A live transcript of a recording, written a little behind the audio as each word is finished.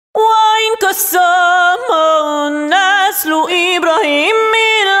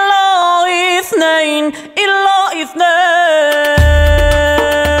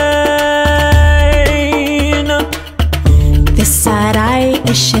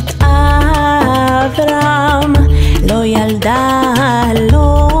את אברהם לא ילדה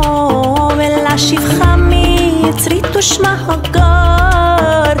לו ולשפחה מצרית ושמה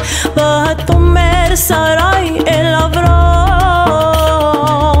הגר ותאמר שרי אל אברהם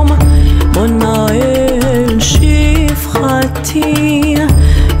בונה אל שפחתי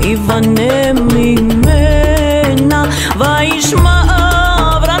יבנה ממנה וישמע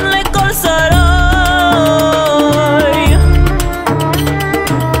אברהם לכל שרי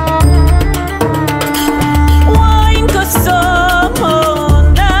ואין כסמון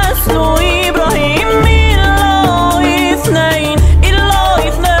נשאו אברהם אלו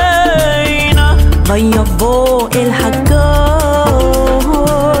לפנין ויבוא אל הגר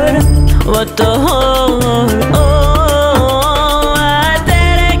ותהר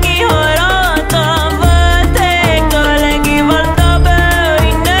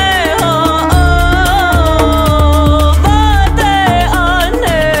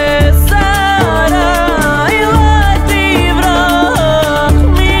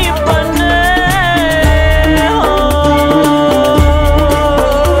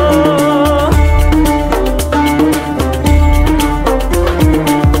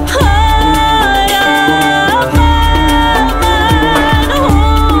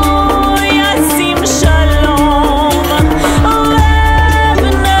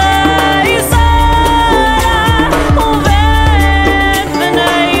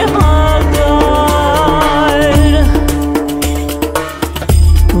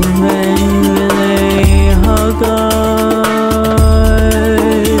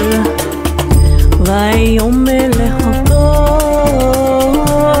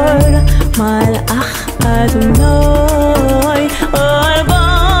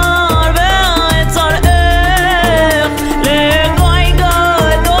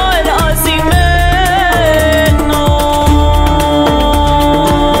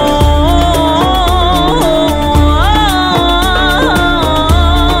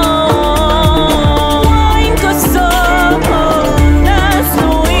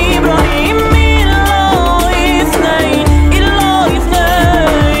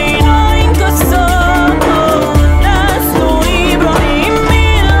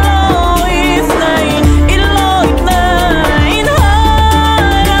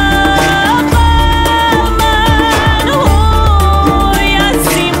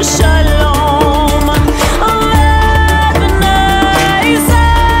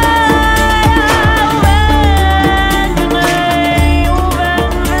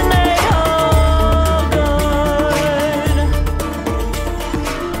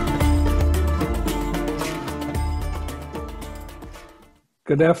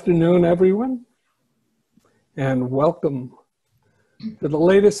Good afternoon, everyone, and welcome to the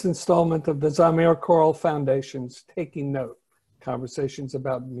latest installment of the Zamir Choral Foundation's Taking Note, conversations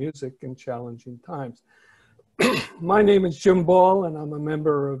about music in challenging times. My name is Jim Ball, and I'm a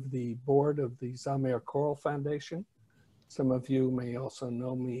member of the board of the Zamir Choral Foundation. Some of you may also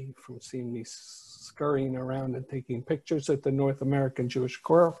know me from seeing me scurrying around and taking pictures at the North American Jewish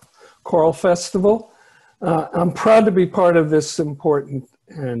Choral Festival. I'm proud to be part of this important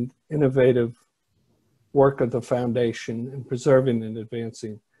and innovative work of the foundation in preserving and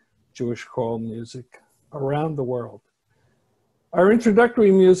advancing Jewish choral music around the world. Our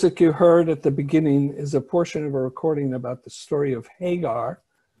introductory music you heard at the beginning is a portion of a recording about the story of Hagar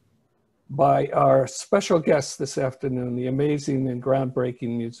by our special guest this afternoon, the amazing and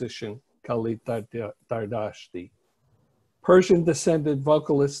groundbreaking musician, Galeet Dardashti. Persian-descended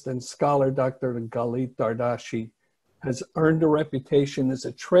vocalist and scholar Dr. Galeet Dardashti has earned a reputation as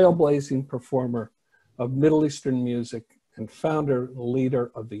a trailblazing performer of Middle Eastern music and founder and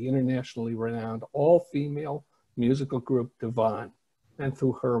leader of the internationally renowned all-female musical group Divahn, and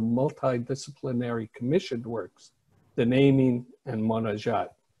through her multidisciplinary commissioned works, The Naming and Monajat.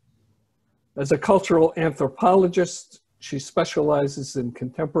 As a cultural anthropologist, she specializes in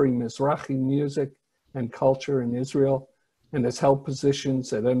contemporary Mizrahi music and culture in Israel and has held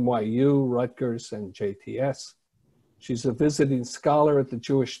positions at NYU, Rutgers, and JTS. She's a visiting scholar at the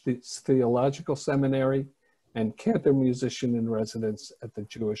Jewish Theological Seminary and cantor musician in residence at the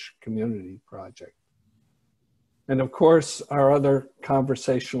Jewish Community Project. And of course, our other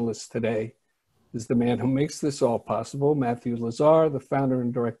conversationalist today is the man who makes this all possible, Matthew Lazar, the founder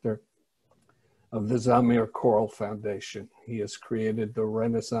and director of the Zamir Choral Foundation. He has created the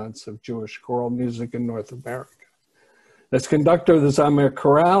renaissance of Jewish choral music in North America. As conductor of the Zamir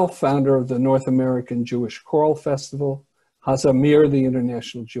Choral, founder of the North American Jewish Choral Festival, Hazamir, the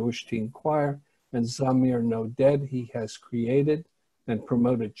International Jewish Teen Choir, and Zamir No Dead, he has created and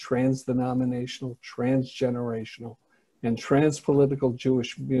promoted trans-denominational, transgenerational, and transpolitical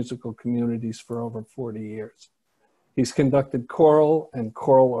Jewish musical communities for over 40 years. He's conducted choral and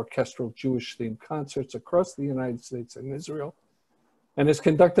choral orchestral Jewish-themed concerts across the United States and Israel, and has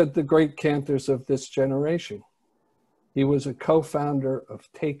conducted the great cantors of this generation. He was a co-founder of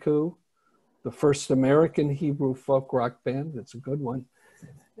Teku, the first American Hebrew folk rock band. It's a good one.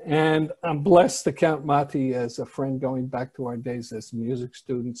 And I'm blessed to count Mati as a friend going back to our days as music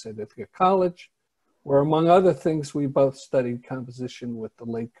students at Ithaca College, where among other things, we both studied composition with the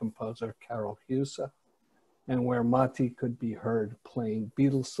late composer Carol Husa, and where Mati could be heard playing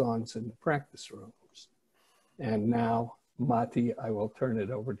Beatles songs in the practice rooms. And now, Mati, I will turn it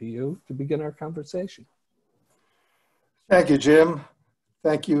over to you to begin our conversation. Thank you, Jim.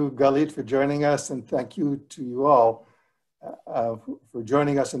 Thank you, Galeet, for joining us, and thank you to you all for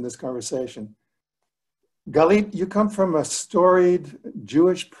joining us in this conversation. Galeet, you come from a storied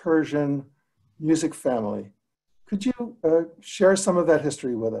Jewish-Persian music family. Could you share some of that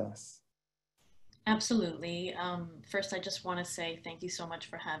history with us? Absolutely. First, I just want to say thank you so much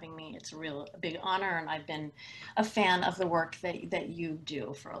for having me. It's a real big honor, and I've been a fan of the work that you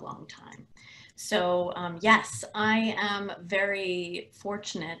do for a long time. So yes, I am very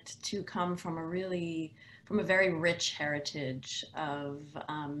fortunate to come from a very rich heritage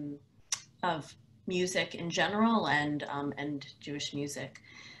of music in general and Jewish music.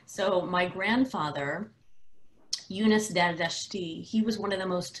 So my grandfather, Galeet Dardashti, he was one of the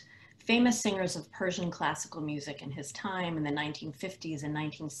most famous singers of Persian classical music in his time in the 1950s and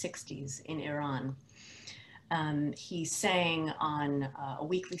 1960s in Iran. He sang on a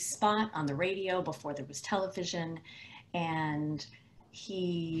weekly spot on the radio before there was television, and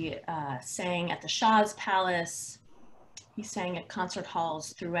he sang at the Shah's Palace. He sang at concert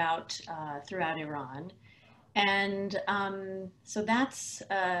halls throughout Iran. And so that's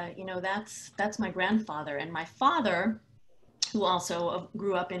my grandfather. And my father, who also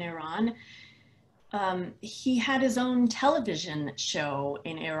grew up in Iran, he had his own television show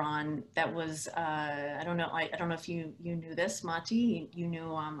in Iran that was, I don't know if you knew this, Mati, you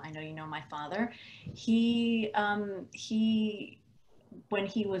knew, I know you know my father. He, when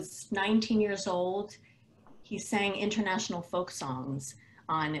he was 19 years old, he sang international folk songs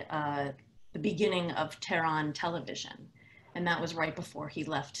on the beginning of Tehran television. And that was right before he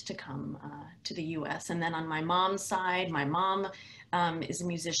left to come to the US. And then on my mom's side, my mom is a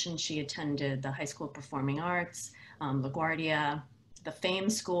musician. She attended the High School of Performing Arts, LaGuardia, the Fame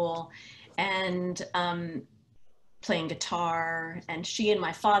School, and playing guitar. And she and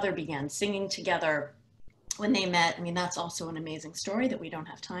my father began singing together when they met. I mean, that's also an amazing story that we don't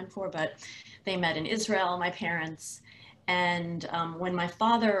have time for, but they met in Israel, my parents. And when my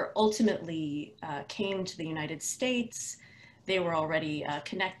father ultimately came to the United States, they were already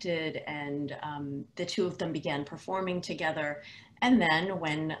connected, and the two of them began performing together. And then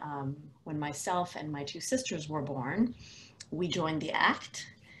when myself and my two sisters were born, we joined the act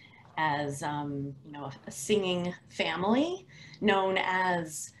as a singing family known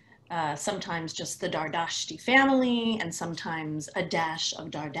as sometimes just the Dardashti family, and sometimes a dash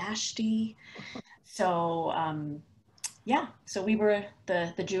of Dardashti. So yeah, so we were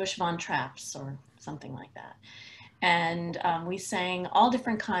the Jewish Von Trapps or something like that. And we sang all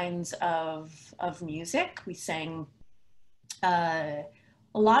different kinds of music. We sang a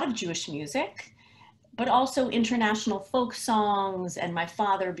lot of Jewish music, but also international folk songs. And my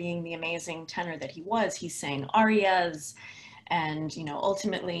father, being the amazing tenor that he was, he sang arias. And,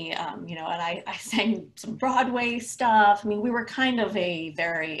 ultimately, and I sang some Broadway stuff. I mean, we were kind of a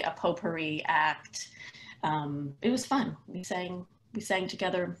potpourri act. It was fun. We sang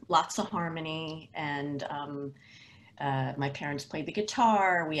together, lots of harmony, and my parents played the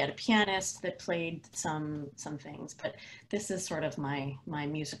guitar. We had a pianist that played some things, but this is sort of my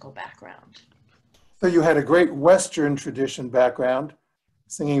musical background. So you had a great Western tradition background,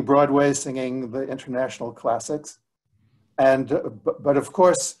 singing Broadway, singing the international classics. And, but of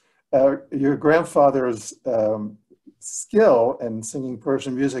course, your grandfather's skill in singing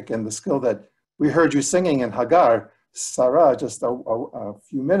Persian music, and the skill that we heard you singing in Hagar, Sarah, just a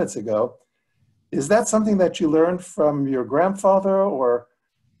few minutes ago, is that something that you learned from your grandfather? Or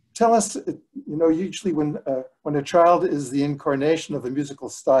tell us, usually when a child is the incarnation of a musical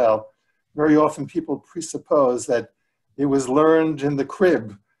style, very often people presuppose that it was learned in the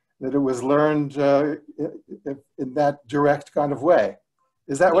crib, that it was learned in that direct kind of way.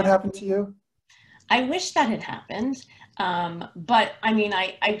 Is that what happened to you? I wish that had happened. But I mean,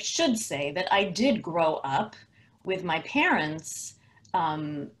 I should say that I did grow up with my parents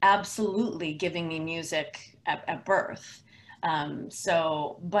absolutely giving me music at birth.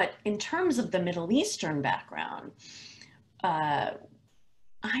 But in terms of the Middle Eastern background,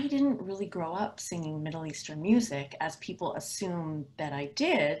 I didn't really grow up singing Middle Eastern music as people assume that I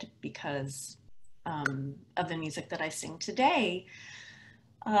did because of the music that I sing today.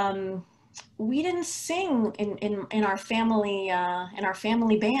 We didn't sing in our family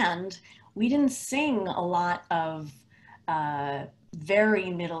band. We didn't sing a lot of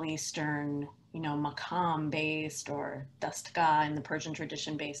very Middle Eastern, maqam based or dastgah in the Persian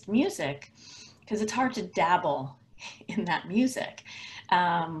tradition based music, because it's hard to dabble in that music.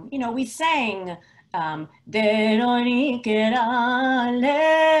 We sang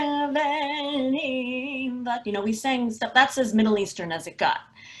but we sang stuff that's as Middle Eastern as it got.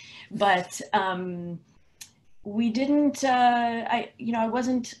 But we didn't, I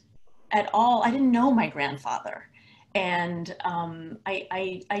wasn't at all, I didn't know my grandfather. And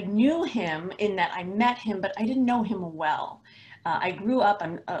I knew him in that I met him, but I didn't know him well. I grew up,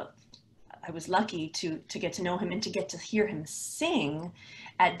 I was lucky to get to know him and to get to hear him sing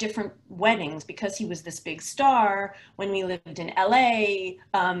at different weddings because he was this big star. When we lived in LA,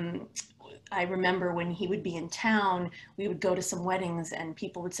 I remember when he would be in town, we would go to some weddings and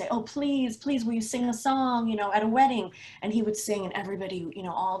people would say, oh, please, will you sing a song, at a wedding? And he would sing and everybody,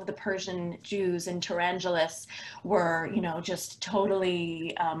 all of the Persian Jews and Tarantulas were, just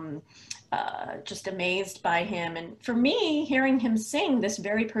totally just amazed by him. And for me, hearing him sing this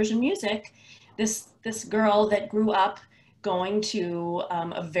very Persian music, this girl that grew up going to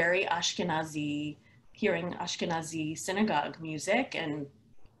a very Ashkenazi, hearing Ashkenazi synagogue music, and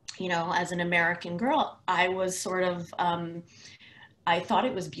as an American girl, I was sort of, I thought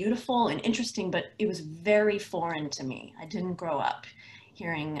it was beautiful and interesting, but it was very foreign to me. I didn't grow up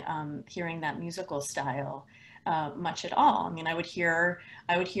hearing that musical style much at all. I mean, I would hear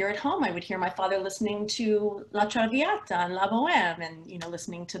at home, I would hear my father listening to La Traviata and La Bohème and,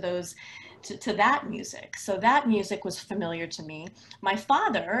 listening to those, to that music. So that music was familiar to me. My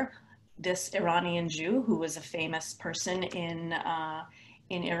father, this Iranian Jew who was a famous person in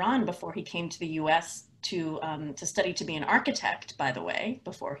Iran before he came to the US to study to be an architect, by the way,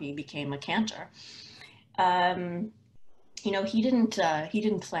 before he became a cantor. He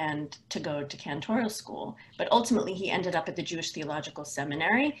didn't plan to go to cantorial school, but ultimately he ended up at the Jewish Theological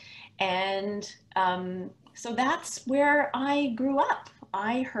Seminary. And so that's where I grew up.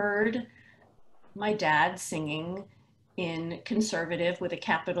 I heard my dad singing in conservative with a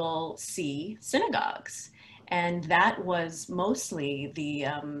capital C synagogues. And that was mostly the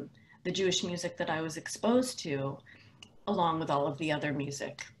Jewish music that I was exposed to, along with all of the other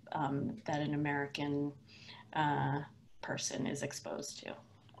music that an American person is exposed to.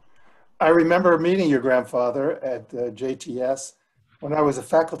 I remember meeting your grandfather at JTS when I was a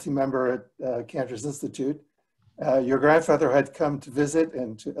faculty member at Cantor's Institute. Your grandfather had come to visit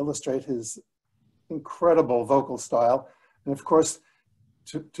and to illustrate his incredible vocal style. And of course,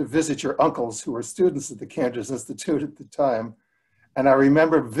 to visit your uncles who were students at the Cantor's Institute at the time. And I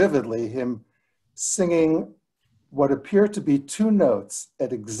remember vividly him singing what appeared to be two notes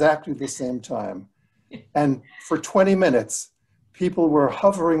at exactly the same time. And for 20 minutes, people were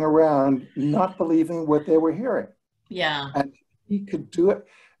hovering around, not believing what they were hearing. Yeah. And he could do it.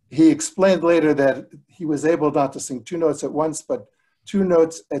 He explained later that he was able not to sing two notes at once, but two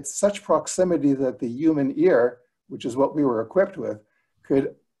notes at such proximity that the human ear, which is what we were equipped with,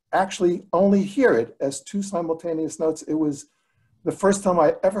 could actually only hear it as two simultaneous notes. It was the first time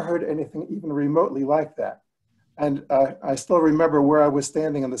I ever heard anything even remotely like that. And I still remember where I was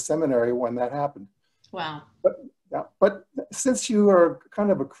standing in the seminary when that happened. Wow. But since you are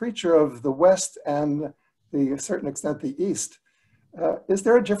kind of a creature of the West and to a certain extent the East, is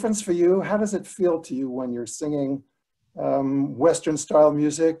there a difference for you? How does it feel to you when you're singing Western style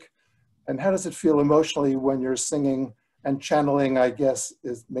music? And how does it feel emotionally when you're singing and channeling, I guess,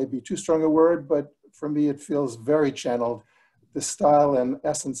 is maybe too strong a word, but for me, it feels very channeled, the style and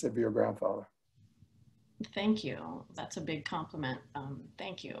essence of your grandfather. Thank you. That's a big compliment.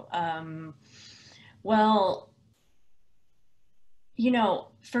 Thank you. Well,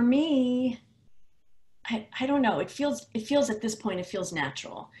 for me, I don't know. It feels at this point, it feels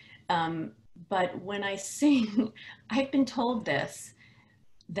natural. But when I sing, I've been told this,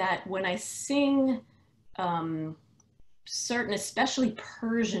 that when I sing certain, especially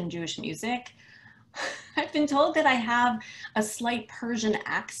Persian Jewish music, I've been told that I have a slight Persian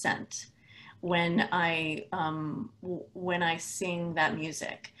accent when I sing that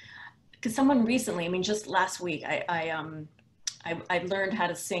music. Because someone recently, I mean, just last week, I learned how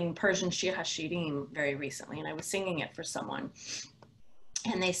to sing Persian Shir HaShirim very recently, and I was singing it for someone.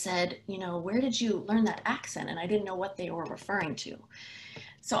 And they said, where did you learn that accent? And I didn't know what they were referring to.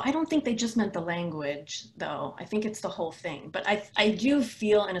 So I don't think they just meant the language, though. I think it's the whole thing. But I do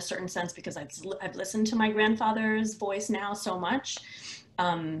feel, in a certain sense, because I've listened to my grandfather's voice now so much,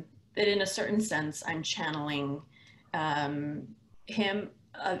 that in a certain sense I'm channeling him,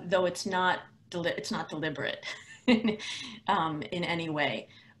 though it's not deliberate in any way.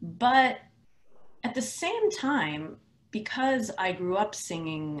 But at the same time, because I grew up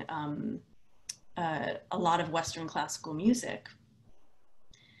singing a lot of Western classical music,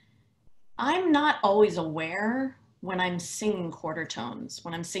 I'm not always aware when I'm singing quarter tones,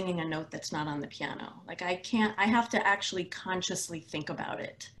 when I'm singing a note that's not on the piano. Like I have to actually consciously think about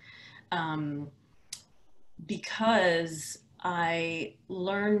it, because I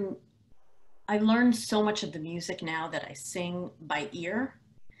learn so much of the music now that I sing by ear,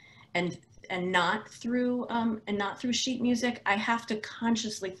 and not through sheet music. I have to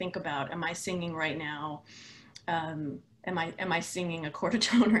consciously think about, am I singing right now? Am I singing a quarter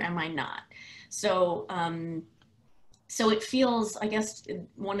tone, or am I not? So so it feels, I guess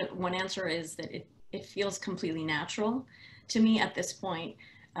one answer is that it feels completely natural to me at this point.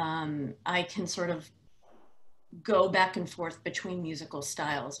 I can sort of go back and forth between musical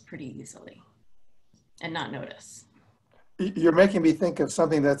styles pretty easily and not notice. You're making me think of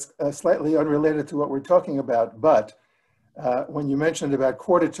something that's slightly unrelated to what we're talking about, but when you mentioned about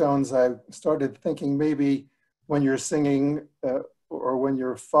quarter tones, I started thinking maybe when you're singing, or when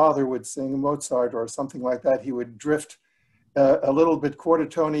your father would sing Mozart or something like that, he would drift a little bit quarter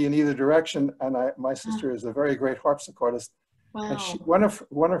tony in either direction. And my sister is a very great harpsichordist. Wow. And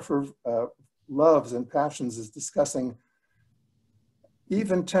one of her loves and passions is discussing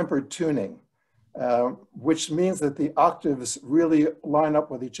even-tempered tuning, which means that the octaves really line up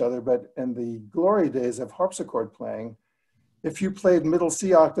with each other. But in the glory days of harpsichord playing, if you played middle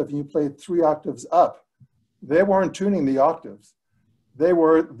C octave and you played 3 octaves up, they weren't tuning the octaves. They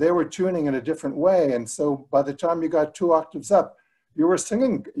were tuning in a different way. And so by the time you got 2 octaves up, you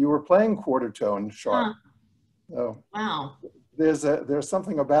were playing quarter tone sharp. Huh. So wow. There's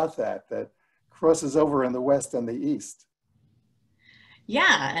something about that crosses over in the West and the East.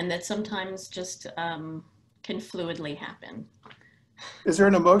 Yeah, and that sometimes just can fluidly happen. Is there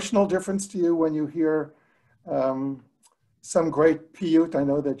an emotional difference to you when you hear some great piyut? I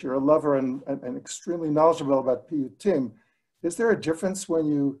know that you're a lover and extremely knowledgeable about piyutim. Is there a difference when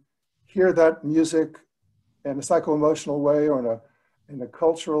you hear that music in a psycho-emotional way or in a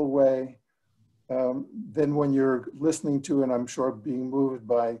cultural way than when you're listening to, and I'm sure being moved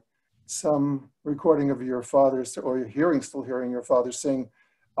by, some recording of your father's, or you're still hearing your father sing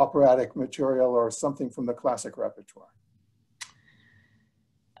operatic material or something from the classic repertoire?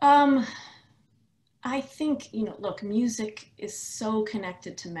 I think, look, music is so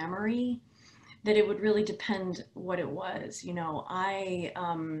connected to memory that it would really depend what it was.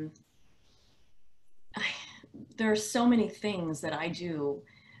 There are so many things that I do.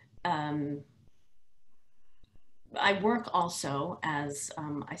 I work also as,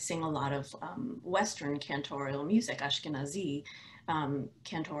 I sing a lot of Western cantorial music, Ashkenazi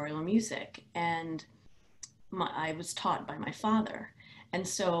cantorial music, and I was taught by my father. And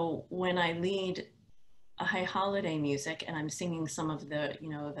so when I lead a high holiday music and I'm singing some of the,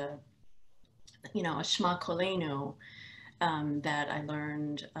 a Shema Kolenu that I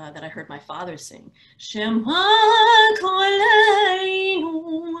learned, that I heard my father sing, Shema Kolenu,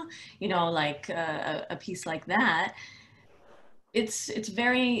 like a piece like that. It's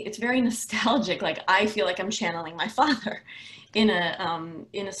very nostalgic. Like I feel like I'm channeling my father in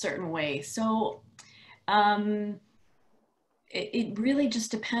a certain way. So it really just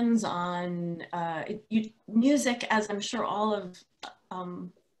depends on music, as I'm sure all of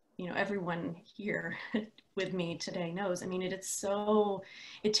everyone here with me today knows. I mean,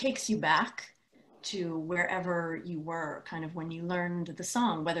 it takes you back to wherever you were, kind of when you learned the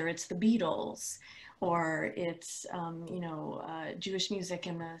song, whether it's the Beatles or it's Jewish music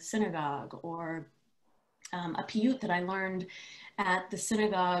in the synagogue, or a piyut that I learned at the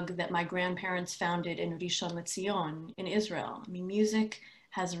synagogue that my grandparents founded in Rishon LeZion in Israel. I mean, music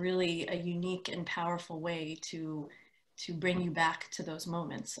has really a unique and powerful way to bring you back to those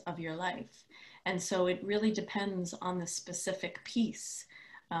moments of your life. And so it really depends on the specific piece.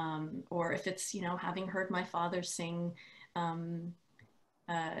 Or if it's, having heard my father sing, a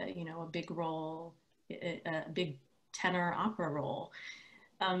big role, a big tenor opera role.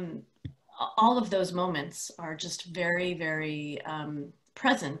 All of those moments are just very, very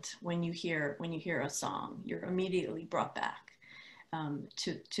present when you hear a song. You're immediately brought back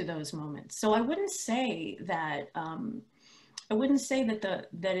to those moments. So I wouldn't say that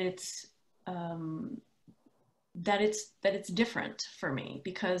that it's that it's different for me,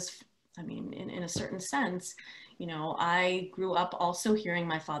 because I mean, in a certain sense, you know, I grew up also hearing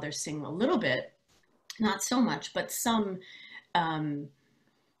my father sing a little bit, not so much, but some um,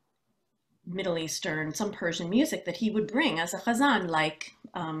 Middle Eastern, some Persian music that he would bring as a chazan, like,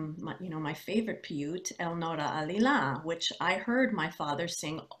 you know, my favorite piyut, El Nora Alila, which I heard my father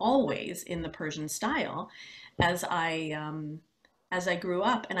sing always in the Persian style as I grew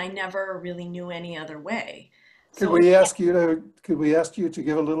up, and I never really knew any other way. Could So, we ask you to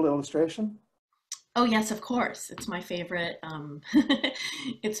give a little illustration? oh yes, of course, it's my favorite.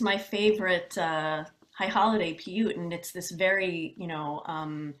 It's my favorite high holiday piyut, and it's this very, you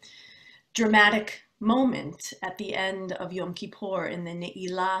know, dramatic moment at the end of Yom Kippur in the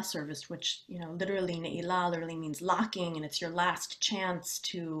Ne'ilah service, which, you know, literally Ne'ilah literally means locking, and it's your last chance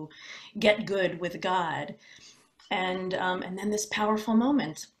to get good with God. And then this powerful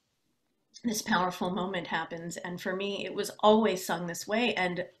moment happens, and for me, it was always sung this way,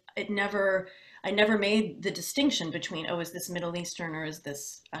 and I never made the distinction between, oh, is this Middle Eastern or is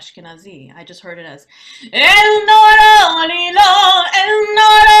this Ashkenazi? I just heard it as El Nora Lilo, El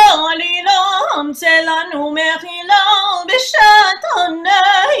Nora Lilo, Selanu Mechilo, Bishat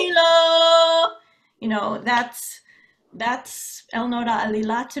Neilo. You know, that's El Nora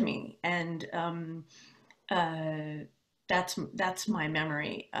Alila to me, and that's my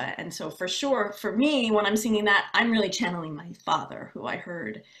memory. And so for sure, for me, when I'm singing that, I'm really channeling my father, who I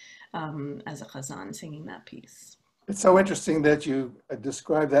heard as a chazan singing that piece. It's so interesting that you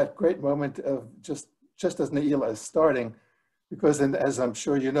describe that great moment of just as Ne'ilah is starting, because as I'm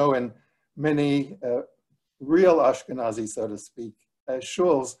sure you know, in many real Ashkenazi, so to speak,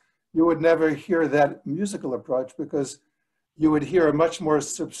 shuls, you would never hear that musical approach, because you would hear a much more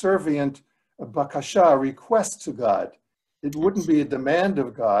subservient bakasha, request to God. It wouldn't be a demand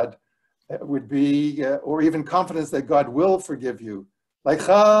of God. It would be, or even confidence that God will forgive you. Like,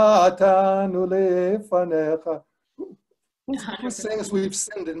 who sings "We've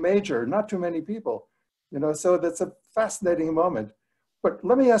Sinned" in major? Not too many people, you know. So that's a fascinating moment. But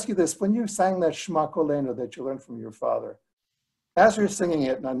let me ask you this: when you sang that Shema Kolenu that you learned from your father, as you're singing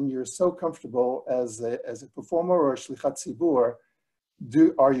it, and you're so comfortable as a performer or a shlichat tzibur,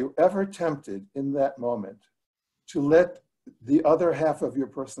 are you ever tempted in that moment to let the other half of your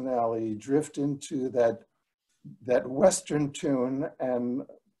personality drift into that Western tune and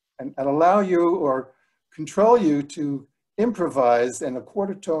allow you or control you to improvise in a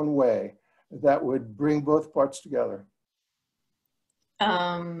quarter tone way that would bring both parts together?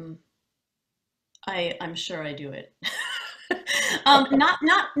 I'm sure I do it.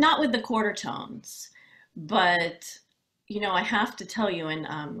 Not with the quarter tones, but you know, I have to tell you, and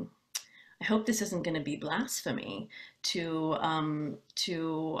I hope this isn't going to be blasphemy to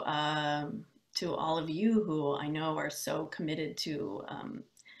all of you who I know are so committed to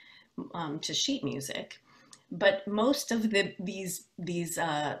sheet music, but most of these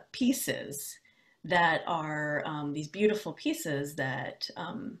pieces that are these beautiful pieces that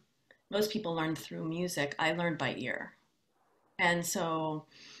most people learn through music, I learned by ear, and so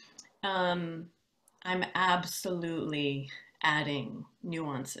I'm absolutely adding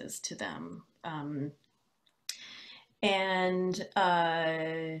nuances to them. And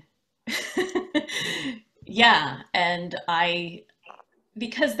yeah, and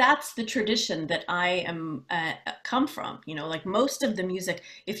because that's the tradition that I am come from, you know, like most of the music,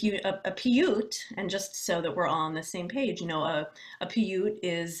 if you, a piyut, and just so that we're all on the same page, you know, a piyut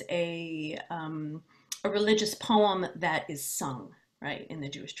is a religious poem that is sung, right, in the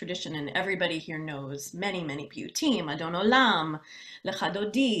Jewish tradition, and everybody here knows many, many piyutim, Adon Olam, Lecha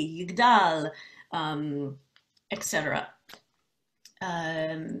Dodi, Yigdal, etc.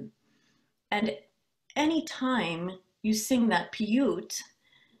 And anytime you sing that piyut,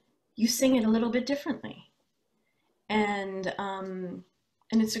 you sing it a little bit differently. And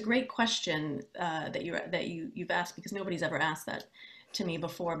it's a great question that you've asked, because nobody's ever asked that to me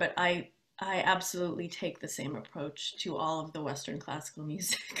before, but I absolutely take the same approach to all of the Western classical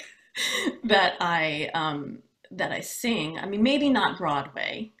music that I sing. I mean, maybe not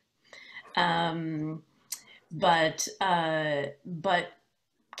Broadway, but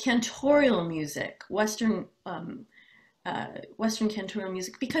cantorial music, Western cantorial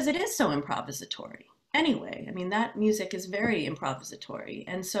music, because it is so improvisatory. Anyway, I mean, that music is very improvisatory,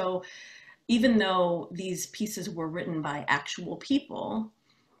 and so even though these pieces were written by actual people,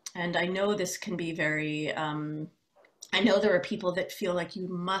 and I know this can be very, I know there are people that feel like you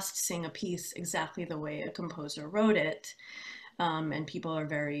must sing a piece exactly the way a composer wrote it, and people are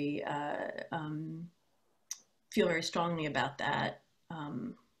very, feel very strongly about that.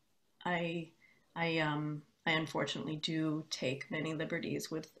 I I unfortunately do take many liberties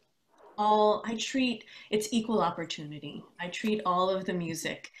with it's equal opportunity. I treat all of the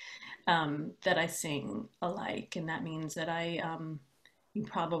music that I sing alike, and that means that you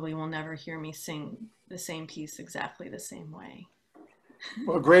probably will never hear me sing the same piece exactly the same way.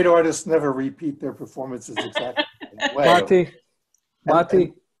 Well, great artists never repeat their performances exactly the same way.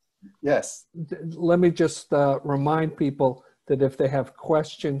 Mati, yes. Let me just remind people that if they have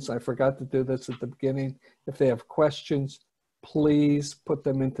questions, I forgot to do this at the beginning, if they have questions, please put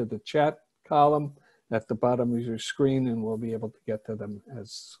them into the chat column at the bottom of your screen, and we'll be able to get to them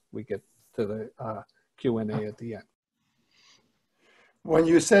as we get to the Q&A at the end. When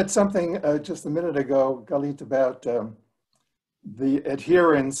you said something just a minute ago, Galeet, about the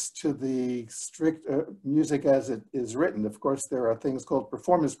adherence to the strict music as it is written, of course, there are things called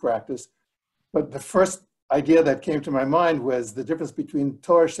performance practice, but the first idea that came to my mind was the difference between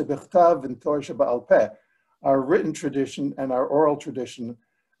Torah shebichtav and Torah sheba'al peh, our written tradition and our oral tradition.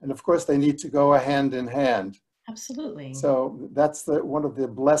 And of course, they need to go hand in hand. Absolutely. So that's one of the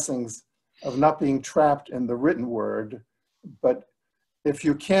blessings of not being trapped in the written word. But if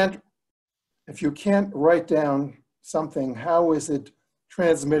you can't write down something, how is it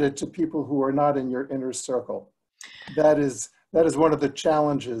transmitted to people who are not in your inner circle? That is one of the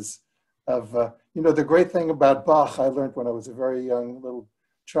challenges of, the great thing about Bach, I learned when I was a very young little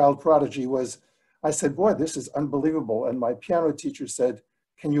child prodigy, was I said, boy, this is unbelievable. And my piano teacher said,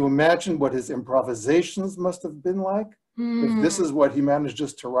 can you imagine what his improvisations must have been like? If this is what he managed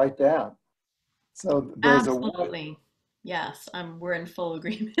just to write down. So there's Absolutely. Yes, we're in full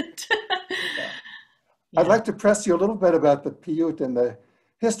agreement. Yeah. I'd like to press you a little bit about the piyut and the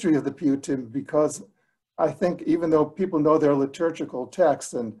history of the piyutim, because I think even though people know their liturgical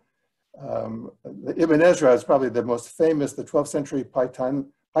texts, and Ibn Ezra is probably the most famous, the 12th century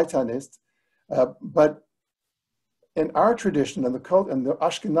Paitanist, but in our tradition and the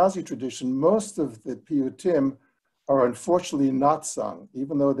Ashkenazi tradition, most of the piyutim are unfortunately not sung,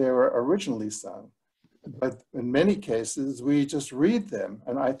 even though they were originally sung. But in many cases, we just read them.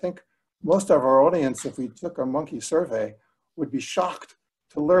 And I think most of our audience, if we took a monkey survey, would be shocked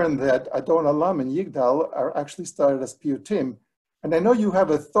to learn that Adon Olam and Yigdal are actually started as piyutim. And I know you have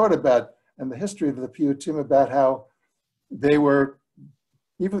a thought about, and the history of the piyutim, about how they were,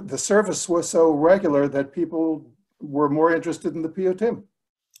 even the service was so regular that people were more interested in the piyutim.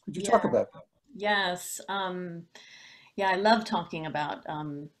 Could you talk about that? Yes. Yeah, I love talking about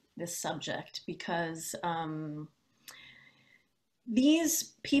this subject because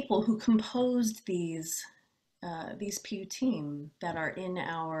these people who composed these piyutim that are in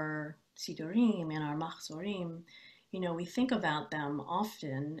our sidurim, in our machzorim, we think about them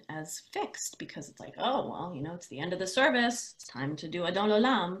often as fixed because it's like, oh, well, it's the end of the service. It's time to do Adon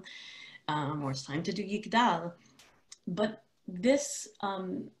Olam, or it's time to do Yigdal. But this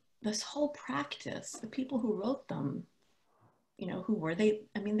whole practice, the people who wrote them, who were they?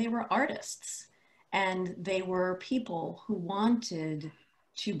 I mean, they were artists, and they were people who wanted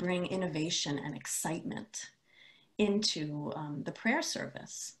to bring innovation and excitement into the prayer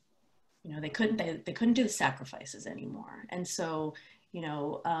service. They couldn't do the sacrifices anymore, and so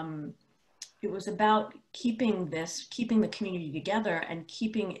it was about keeping the community together and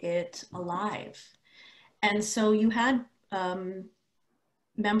keeping it alive. And so you had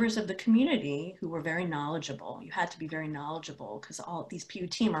members of the community who were very knowledgeable. You had to be very knowledgeable because all these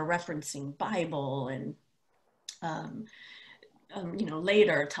piyutim are referencing Bible and,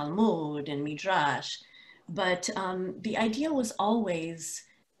 later Talmud and Midrash. But the idea was always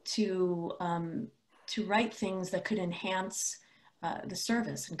to write things that could enhance the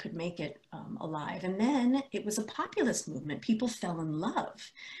service and could make it alive. And then it was a populist movement. People fell in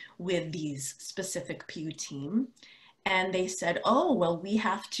love with these specific piyutim. And they said, oh, well, we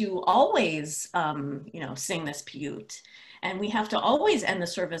have to always, sing this piyut. And we have to always end the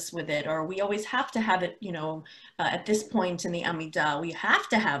service with it, or we always have to have it, at this point in the Amidah, we have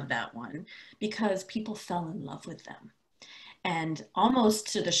to have that one because people fell in love with them. And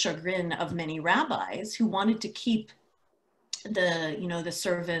almost to the chagrin of many rabbis who wanted to keep the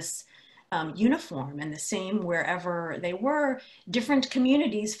service uniform and the same wherever they were, different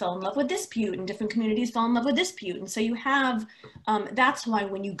communities fell in love with this piyut and different communities fell in love with this piyut. And so you have, that's why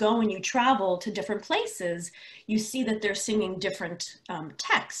when you go and you travel to different places, you see that they're singing different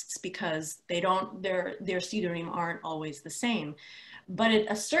texts because their sidurim aren't always the same. But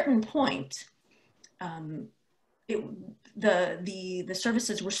at a certain point, the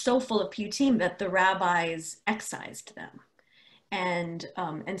services were so full of piyutim that the rabbis excised them. And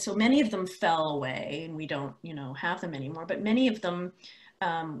so many of them fell away and we don't, have them anymore, but many of them,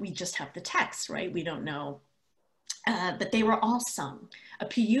 we just have the text, right? We don't know but they were all sung. A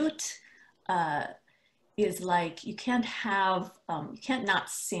piyut is like, you can't not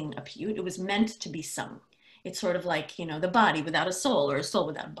sing a piyut. It was meant to be sung. It's sort of like, you know, the body without a soul or a soul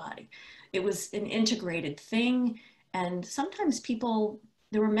without a body. It was an integrated thing. And sometimes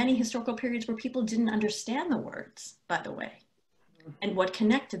there were many historical periods where people didn't understand the words, by the way. And what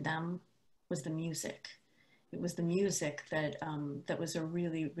connected them was the music. It was the music that, that was a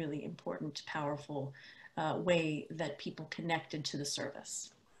really, really important, powerful way that people connected to the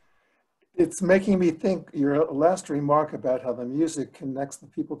service. It's making me think, your last remark about how the music connects the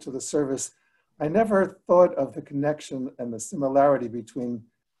people to the service, I never thought of the connection and the similarity between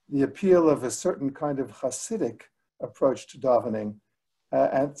the appeal of a certain kind of Hasidic approach to davening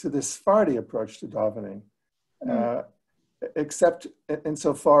and to the Sephardi approach to davening, except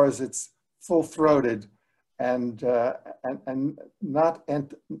insofar as it's full-throated and not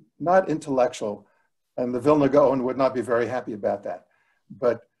intellectual. And the Vilna Gaon would not be very happy about that.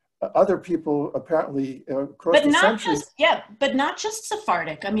 But other people apparently across the centuries. But not just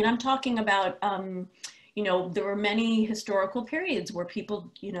Sephardic. I mean, I'm talking about, you know, there were many historical periods where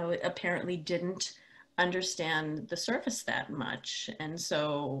people, you know, apparently didn't understand the service that much. And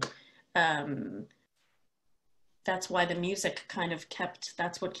so that's why the music kind of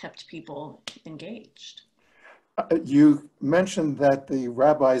that's what kept people engaged. You mentioned that the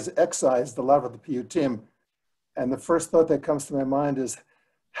rabbis excised a lot of the piyutim. And the first thought that comes to my mind is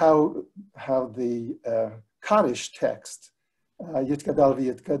how the Kaddish text, Yitkadal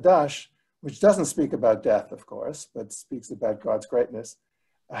v'Yitkadash, which doesn't speak about death, of course, but speaks about God's greatness,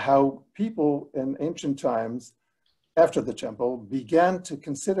 how people in ancient times, after the temple, began to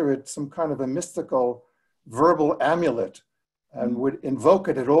consider it some kind of a mystical verbal amulet and would invoke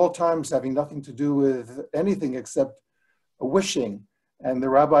it at all times, having nothing to do with anything except a wishing. And the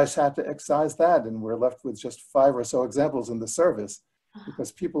rabbis had to excise that, and we're left with just 5 or so examples in the service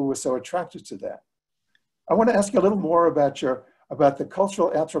because people were so attracted to that. I want to ask you a little more about the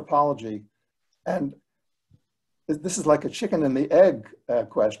cultural anthropology. And this is like a chicken and the egg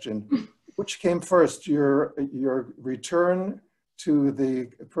question. Which came first, your return to the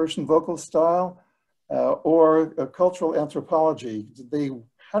Persian vocal style or cultural anthropology?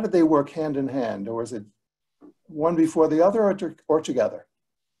 How did they work hand in hand, or was it one before the other or together?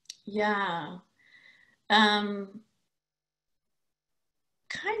 Yeah. Kind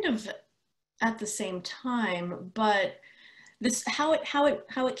of at the same time, but this how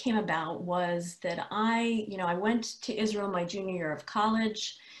it came about was that I went to Israel my junior year of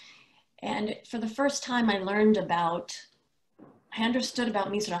college, and for the first time I understood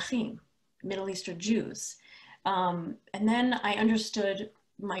about Mizrahim, Middle Eastern Jews, and then I understood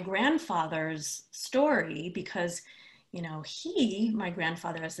my grandfather's story because, you know, my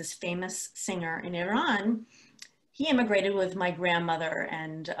grandfather, as this famous singer in Iran, he immigrated with my grandmother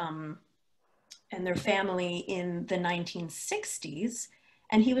and their family in the 1960s.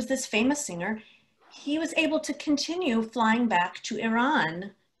 And he was this famous singer. He was able to continue flying back to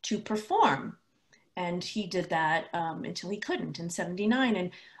Iran to perform. And he did that until he couldn't in '79. And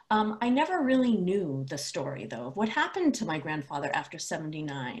I never really knew the story, though, of what happened to my grandfather after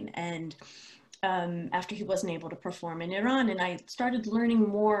 '79 and after he wasn't able to perform in Iran. And I started learning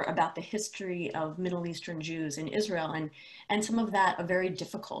more about the history of Middle Eastern Jews in Israel, and some of that a very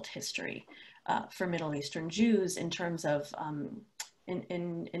difficult history for Middle Eastern Jews in terms of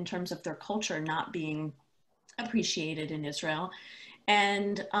in terms of their culture not being appreciated in Israel.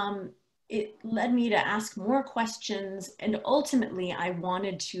 And it led me to ask more questions, and ultimately I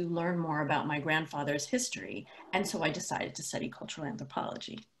wanted to learn more about my grandfather's history. And so I decided to study cultural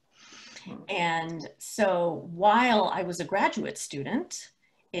anthropology. And so while I was a graduate student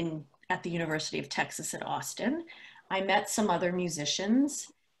at the University of Texas at Austin, I met some other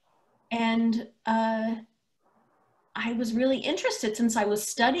musicians, and I was really interested since I was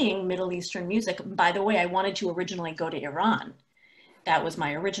studying Middle Eastern music. By the way, I wanted to originally go to Iran. That was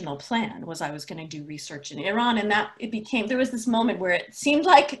my original plan, was I was going to do research in Iran, and there was this moment where it seemed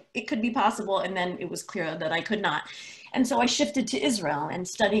like it could be possible, and then it was clear that I could not. And so I shifted to Israel and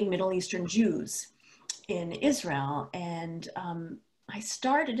studying Middle Eastern Jews in Israel. And I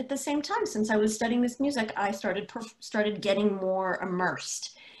started at the same time, since I was studying this music, I started getting more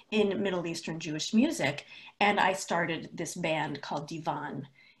immersed in Middle Eastern Jewish music. And I started this band called Divahn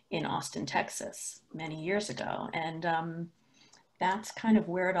in Austin, Texas, many years ago. And that's kind of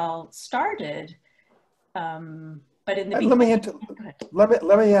where it all started. But in the beginning,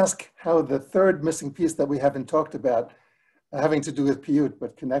 let me ask how the third missing piece that we haven't talked about, having to do with piyut,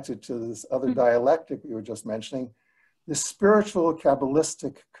 but connected to this other dialectic we were just mentioning, the spiritual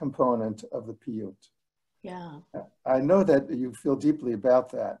Kabbalistic component of the piyut. Yeah. I know that you feel deeply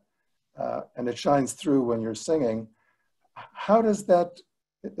about that, and it shines through when you're singing. How does that,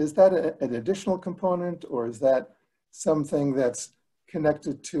 is that an additional component, or is that something that's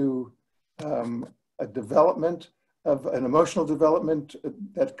connected to a development of an emotional development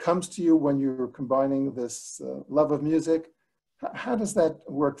that comes to you when you're combining this love of music? How does that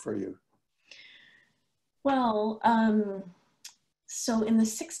work for you? Well, so in the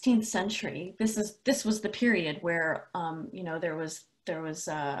 16th century, this was the period where you know, it was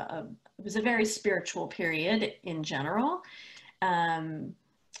a very spiritual period in general.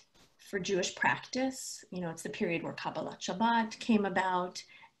 For Jewish practice, you know, it's the period where Kabbalat Shabbat came about,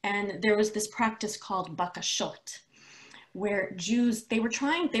 and there was this practice called bakashot, where Jews, they were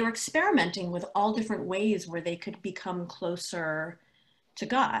experimenting with all different ways where they could become closer to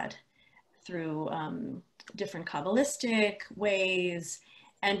God through different Kabbalistic ways.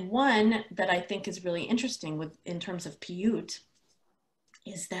 And one that I think is really interesting in terms of piyut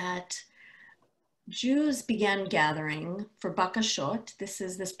is that Jews began gathering for bakashot. This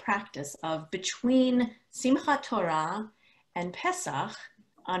is this practice of between Simchat Torah and Pesach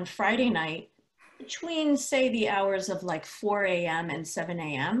on Friday night, between, say, the hours of like 4 a.m. and 7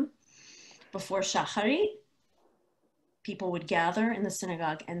 a.m. before Shacharit, people would gather in the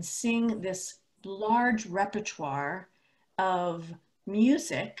synagogue and sing this large repertoire of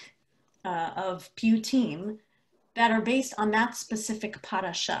music, of piyutim, that are based on that specific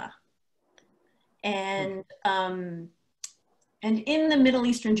parasha. And in the Middle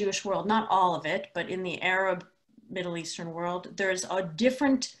Eastern Jewish world, not all of it, but in the Arab Middle Eastern world, there's a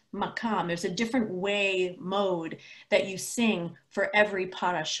different makam, there's a different mode that you sing for every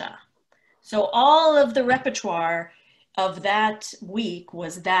parasha. So all of the repertoire of that week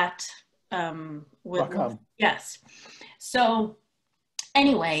was that, yes. So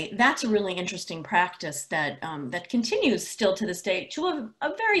anyway, that's a really interesting practice that that continues still to this day to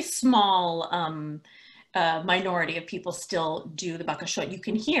a very small minority of people still do the bakashot. You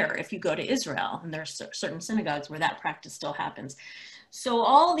can hear if you go to Israel, and there's certain synagogues where that practice still happens. So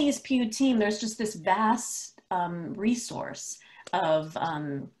all these piyutim, there's just this vast resource of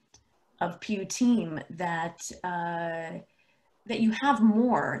piyutim that you have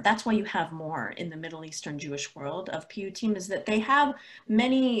more. That's why you have more in the Middle Eastern Jewish world of piyutim, is that they have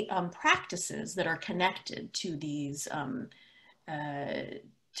many practices that are connected to these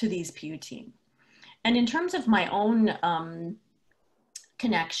piyutim. And in terms of my own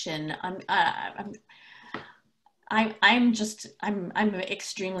connection, I'm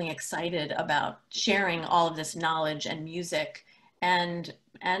extremely excited about sharing all of this knowledge and music, and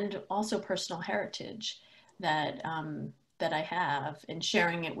also personal heritage that that I have, and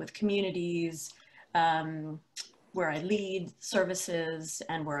sharing it with communities where I lead services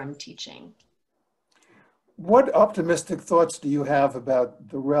and where I'm teaching. What optimistic thoughts do you have about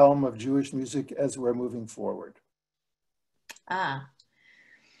the realm of Jewish music as we're moving forward?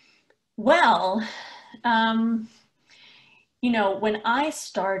 Well, you know, when I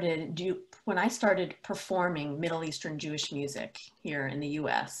started performing Middle Eastern Jewish music here in the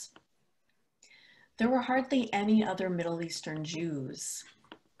US, there were hardly any other Middle Eastern Jews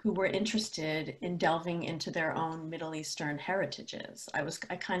who were interested in delving into their own Middle Eastern heritages.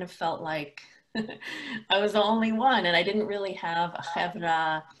 I kind of felt like I was the only one, and I didn't really have a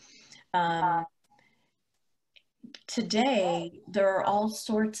chevra. Today, there are all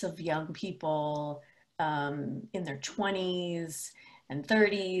sorts of young people in their 20s and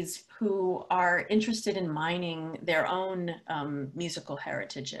 30s who are interested in mining their own musical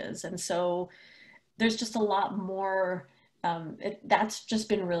heritages. And so there's just a lot more, that's just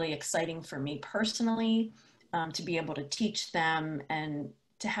been really exciting for me personally, to be able to teach them and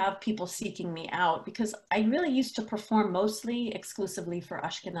to have people seeking me out, because I really used to perform mostly exclusively for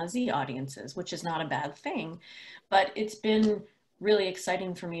Ashkenazi audiences, which is not a bad thing, but it's been really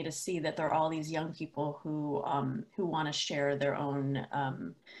exciting for me to see that there are all these young people who want to share their own,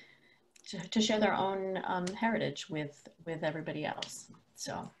 heritage with everybody else.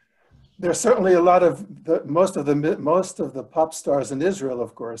 So. There's certainly a lot of most of the pop stars in Israel,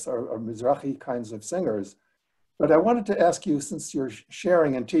 of course, are Mizrahi kinds of singers. But I wanted to ask you, since you're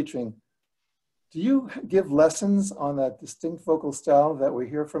sharing and teaching, do you give lessons on that distinct vocal style that we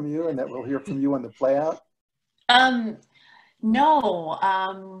hear from you and that we'll hear from you on the play out? No,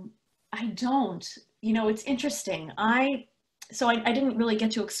 I don't. You know, it's interesting. I didn't really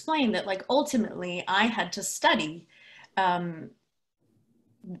get to explain that, like, ultimately I had to study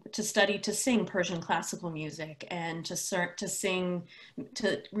to sing Persian classical music and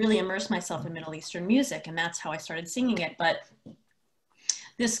to really immerse myself in Middle Eastern music. And that's how I started singing it. But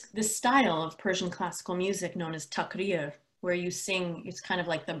this style of Persian classical music known as takrir, where you sing, it's kind of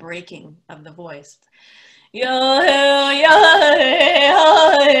like the breaking of the voice. You know,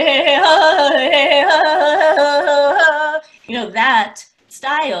 that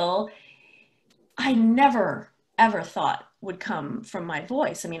style, I never, ever thought would come from my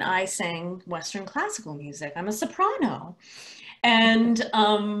voice. I mean, I sang Western classical music. I'm a soprano. And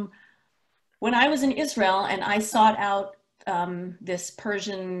when I was in Israel and I sought out this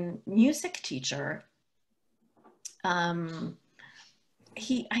Persian music teacher, I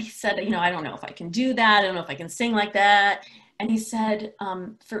said, I don't know if I can do that. I don't know if I can sing like that. And he said,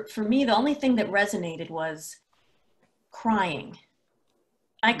 for me, the only thing that resonated was crying.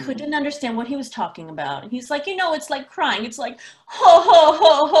 I couldn't understand what he was talking about. And he's like, it's like crying. It's like, ho, ho,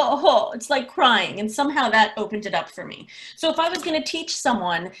 ho, ho, ho. It's like crying. And somehow that opened it up for me. So if I was going to teach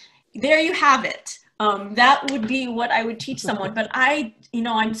someone, there you have it. That would be what I would teach someone. But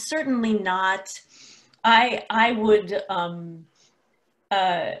I'm certainly not, I would,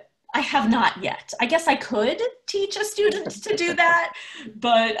 I have not yet. I guess I could teach a student to do that,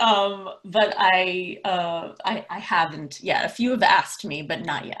 but I haven't yet. A few have asked me, but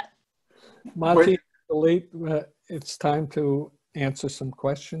not yet. Monty, Galeet, it's time to answer some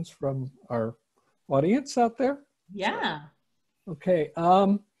questions from our audience out there. Yeah. Okay.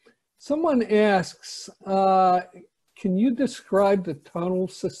 Someone asks, can you describe the tonal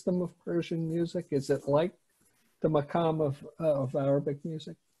system of Persian music? Is it like the maqam of Arabic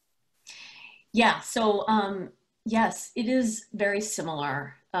music? Yeah, so yes, it is very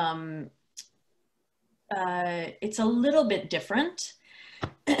similar. It's a little bit different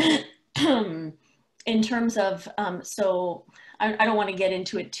in terms of, so I don't want to get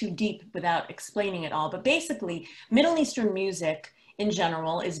into it too deep without explaining it all, but basically Middle Eastern music in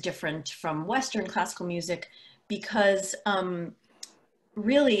general is different from Western classical music because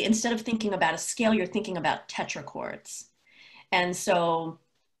really instead of thinking about a scale, you're thinking about tetrachords. And so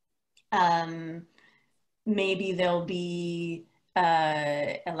maybe there'll be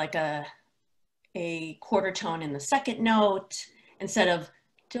like a quarter tone in the second note instead of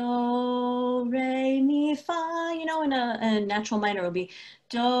do, re, mi, fa, in a natural minor it will be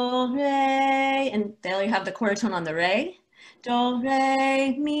do, re, and there you have the quarter tone on the re. Do,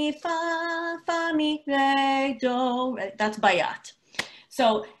 re, mi, fa, fa, mi, re, do, re. That's bayat.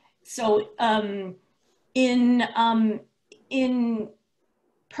 So in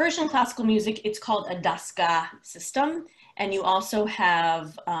Persian classical music, it's called a dastgah system, and you also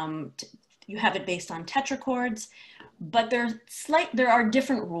have you have it based on tetrachords, but there are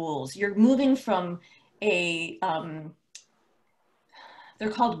different rules. You're moving from a they're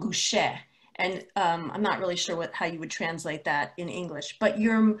called gouché, and I'm not really sure how you would translate that in English, but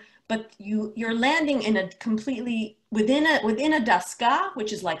you're landing in a completely within a dastgah,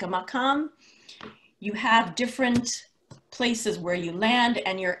 which is like a maqam. You have different places where you land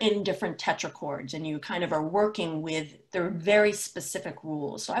and you're in different tetrachords and you kind of are working with their very specific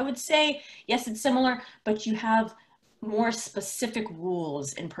rules. So I would say, yes, it's similar, but you have more specific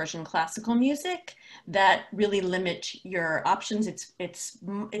rules in Persian classical music that really limit your options. It's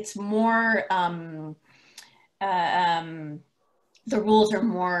more, the rules are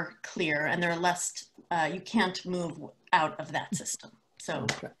more clear and they're less, you can't move out of that system. So.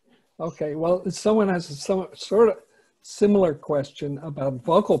 Okay. Well, someone has some sort of similar question about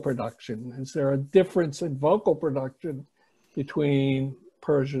vocal production. Is there a difference in vocal production between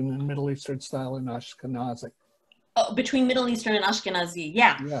Persian and Middle Eastern style and Ashkenazi? Oh, between Middle Eastern and Ashkenazi,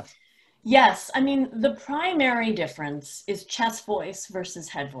 yeah. Yes. Yes, I mean, the primary difference is chest voice versus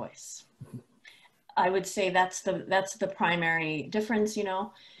head voice. I would say that's the primary difference, if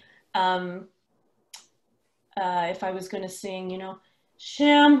I was going to sing,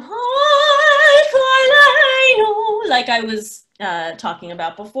 like I was talking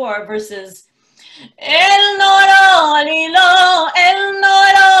about before, versus El Noro Alilo, El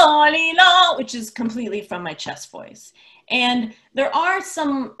Noro Alilo, which is completely from my chest voice. And there are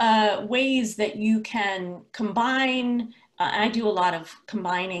some ways that you can combine. I do a lot of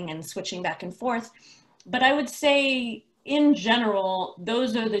combining and switching back and forth, but I would say in general,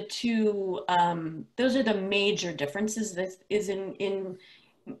 those are the two, those are the major differences. This is in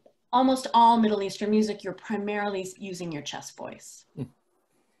almost all Middle Eastern music, you're primarily using your chest voice.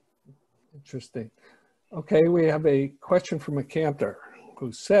 Interesting. Okay, we have a question from a cantor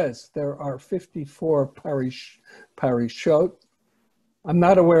who says there are 54 parishot. I'm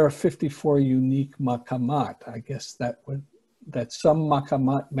not aware of 54 unique maqamat. I guess that some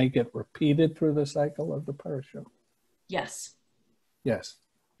maqamat may get repeated through the cycle of the parishot. Yes. Yes.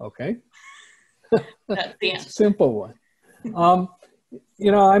 Okay. That's the answer. Simple one.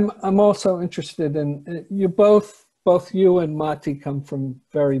 I'm also interested in you both you and Mati come from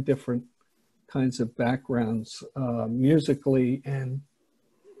very different kinds of backgrounds, musically and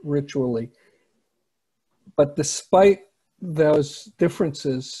ritually. But despite those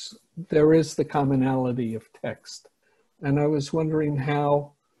differences, there is the commonality of text. And I was wondering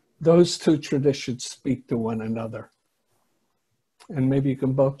how those two traditions speak to one another. And maybe you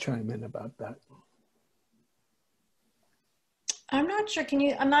can both chime in about that. I'm not sure.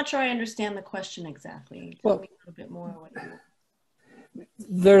 I'm not sure I understand the question exactly. Tell me a little bit more.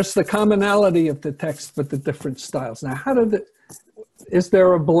 There's the commonality of the text, but the different styles. Now, is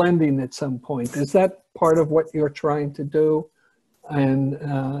there a blending at some point? Is that part of what you're trying to do?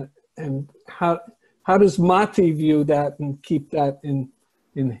 And how does Mati view that and keep that in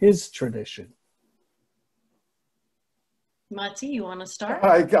his tradition? Mati, you want to start?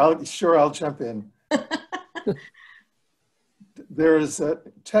 I'll jump in. There's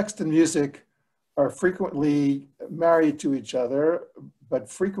text and music are frequently married to each other, but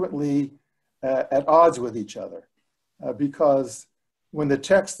frequently at odds with each other, because when the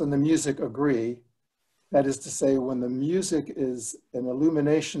text and the music agree, that is to say, when the music is an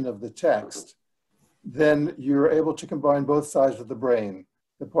illumination of the text, then you're able to combine both sides of the brain.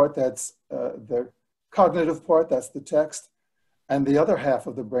 The part that's the cognitive part, that's the text, and the other half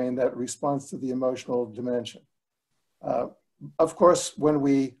of the brain that responds to the emotional dimension. Of course, when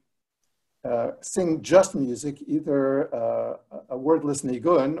we sing just music, either a wordless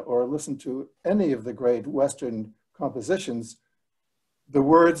nigun or listen to any of the great Western compositions, the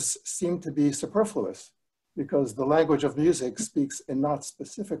words seem to be superfluous because the language of music speaks in not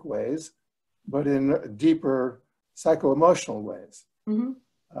specific ways, but in deeper psycho-emotional ways. Mm-hmm.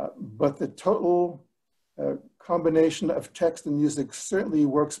 But the total combination of text and music certainly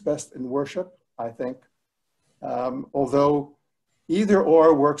works best in worship, I think. Although either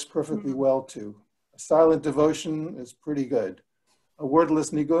or works perfectly well too. A silent devotion is pretty good. A wordless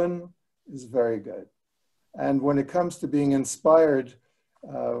nigun is very good. And when it comes to being inspired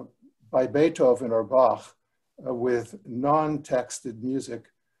by Beethoven or Bach with non-texted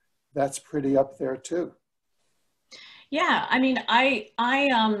music, that's pretty up there too. Yeah, I mean,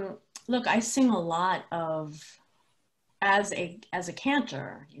 look, I sing a lot of, as a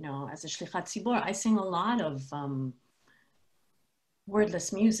cantor, as a shlichat tzibor, I sing a lot of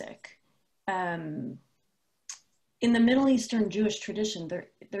wordless music. In the Middle Eastern Jewish tradition,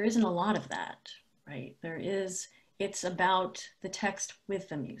 there isn't a lot of that, right? It's about the text with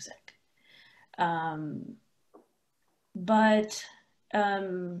the music.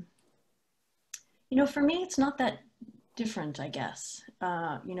 For me, it's not that different, I guess.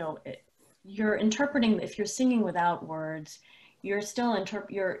 You're interpreting, if you're singing without words, you're still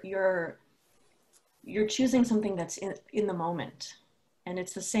you're choosing something that's in the moment. And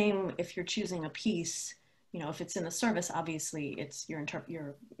it's the same if you're choosing a piece, if it's in the service, obviously it's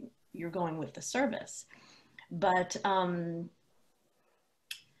you're going with the service. But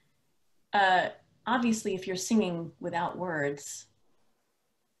obviously if you're singing without words,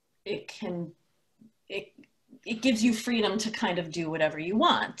 it gives you freedom to kind of do whatever you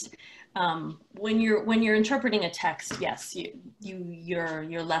want. When you're interpreting a text, yes,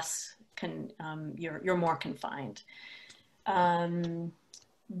 you're less you're more confined.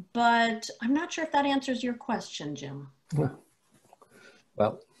 But I'm not sure if that answers your question, Jim.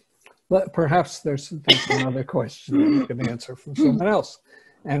 Well, perhaps there's another question that you can answer from someone else,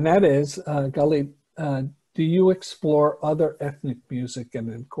 and that is, Galeet, do you explore other ethnic music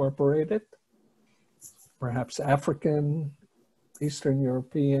and incorporate it? Perhaps African, Eastern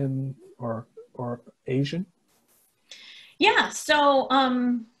European, or Asian? Yeah, so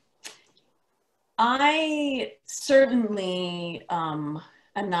I certainly am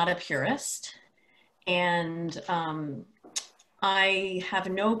not a purist, and I have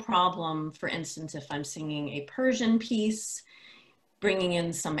no problem, for instance, if I'm singing a Persian piece, bringing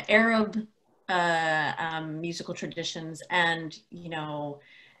in some Arab musical traditions, and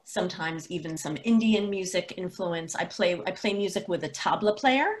sometimes even some Indian music influence. I play music with a tabla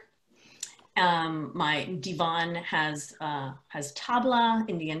player. My Divahn has tabla,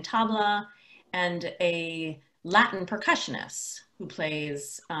 Indian tabla, and a Latin percussionist who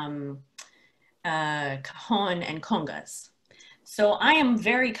plays cajon and congas. So I am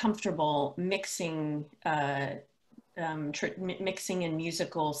very comfortable mixing in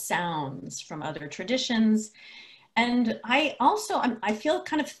musical sounds from other traditions. And I feel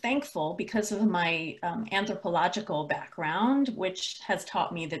kind of thankful because of my anthropological background, which has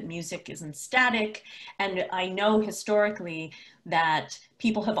taught me that music isn't static. And I know historically that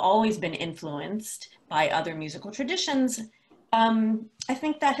people have always been influenced by other musical traditions. I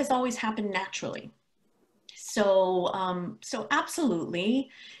think that has always happened naturally. So, so absolutely,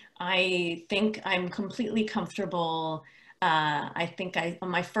 I think I'm completely comfortable. I think on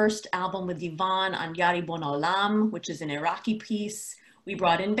my first album with Divahn on Yari Bon Olam, which is an Iraqi piece, we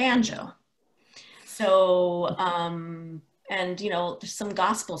brought in banjo. So, and you know, there's some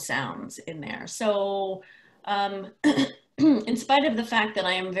gospel sounds in there. So, in spite of the fact that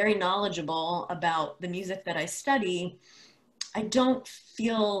I am very knowledgeable about the music that I study, I don't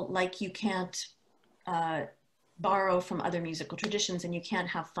feel like you can't borrow from other musical traditions and you can't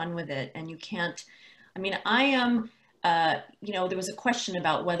have fun with it. And you can't, I mean, I am, you know, there was a question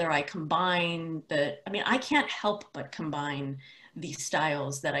about whether I combine I can't help but combine these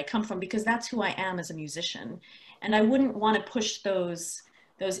styles that I come from because that's who I am as a musician. And I wouldn't want to push those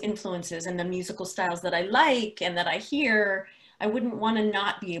influences and the musical styles that I like and that I hear, I wouldn't want to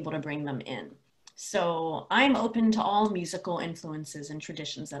not be able to bring them in. So I'm open to all musical influences and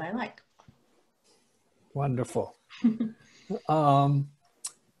traditions that I like. Wonderful. I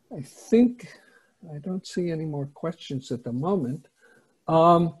think I don't see any more questions at the moment.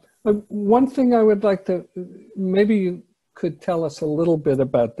 But one thing I would like to, maybe you could tell us a little bit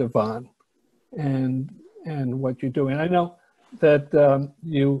about Divahn and what you're doing. I know that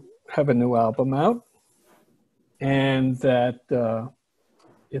you have a new album out and that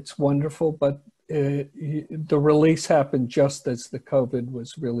it's wonderful, but the release happened just as the COVID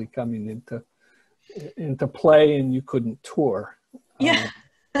was really coming into play and you couldn't tour. Yeah.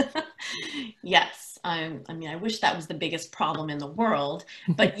 Yes. I mean, I wish that was the biggest problem in the world,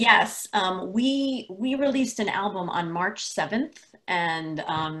 but yes, we released an album on March 7th and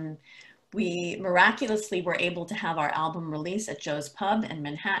we miraculously were able to have our album release at Joe's Pub in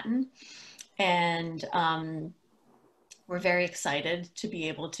Manhattan. And we're very excited to be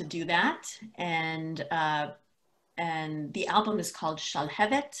able to do that. And the album is called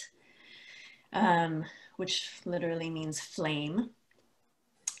Shalhevet, which literally means flame.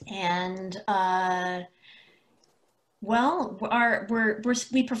 And well,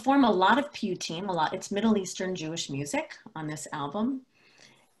 we perform a lot of piyutim, it's Middle Eastern Jewish music on this album.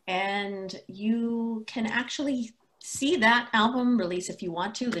 And you can actually see that album release if you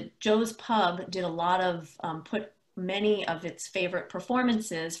want to. The Joe's Pub did a lot of, put many of its favorite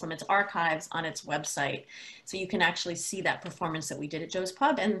performances from its archives on its website. So you can actually see that performance that we did at Joe's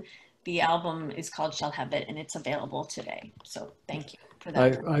Pub, and the album is called Shalhevet and it's available today. So thank you for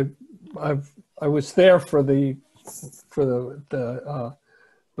that. I was there for the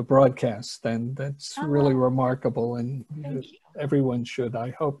broadcast, and that's really remarkable, and everyone should,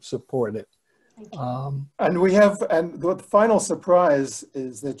 I hope, support it. And the final surprise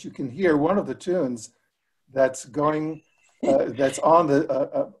is that you can hear one of the tunes that's going, that's on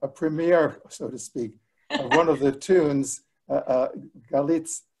a premiere, so to speak, one of the tunes,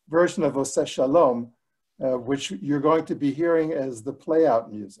 Galeet's version of Oseh Shalom, which you're going to be hearing as the play-out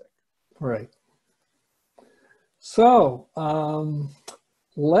music. Right. So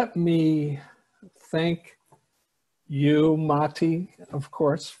let me thank you, Mati, of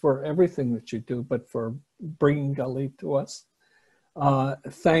course, for everything that you do, but for bringing Galeet to us.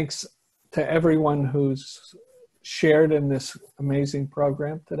 Thanks to everyone who's shared in this amazing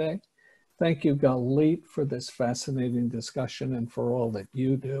program today. Thank you, Galeet, for this fascinating discussion and for all that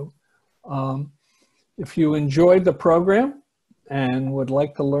you do. If you enjoyed the program and would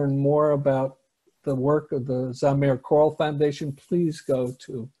like to learn more about the work of the Zamir Choral Foundation, please go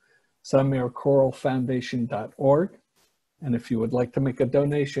to zamirchoralfoundation.org. And if you would like to make a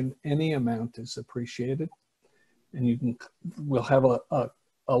donation, any amount is appreciated. And we'll have a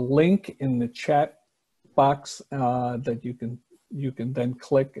link in the chat box that you can then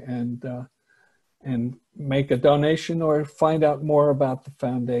click and make a donation or find out more about the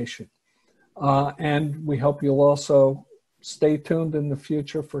foundation. And we hope you'll also stay tuned in the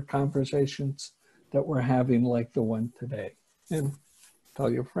future for conversations that we're having like the one today. And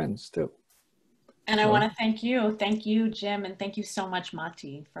tell your friends too. And I want to thank you, Jim, and thank you so much,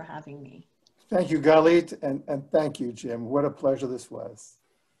 Mati, for having me. Thank you, Galeet, and thank you, Jim. What a pleasure this was.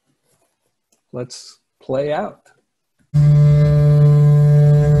 Let's play out.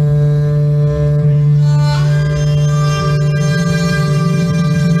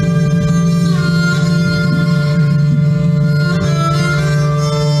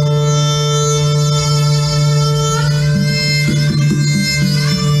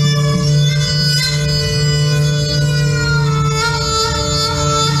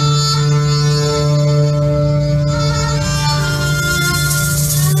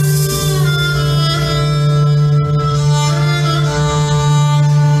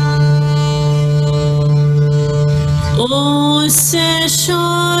 عسى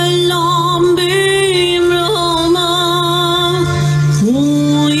شلام بمرامم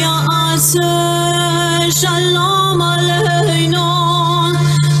خويا عسى شلام علينا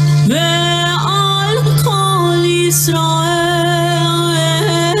وعلى كل إسرائيل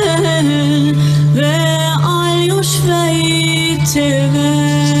وعلى يشفي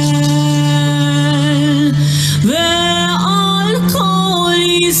تبل وعلى كل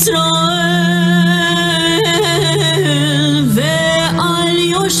إسرائيل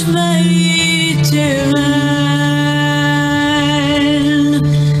وعلى يشفي تبل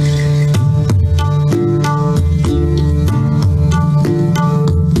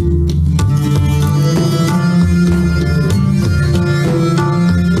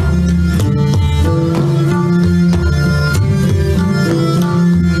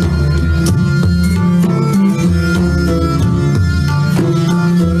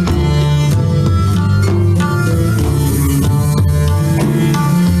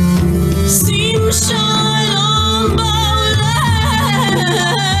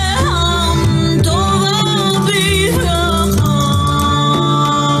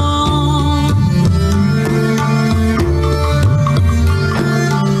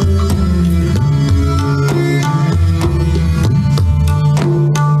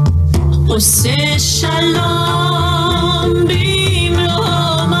عسى شلام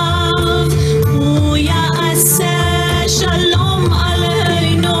بمرامم خويا عسى شلام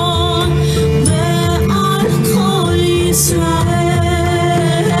علينا وعلى كل إسرائيل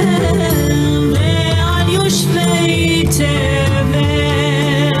وعلى يشفي تبل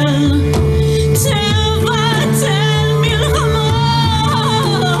تبت الملحمة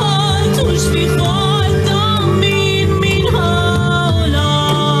تشفي خدام من هولا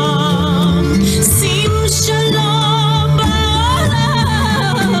سيم شلام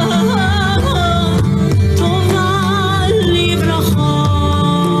طوال لبرخا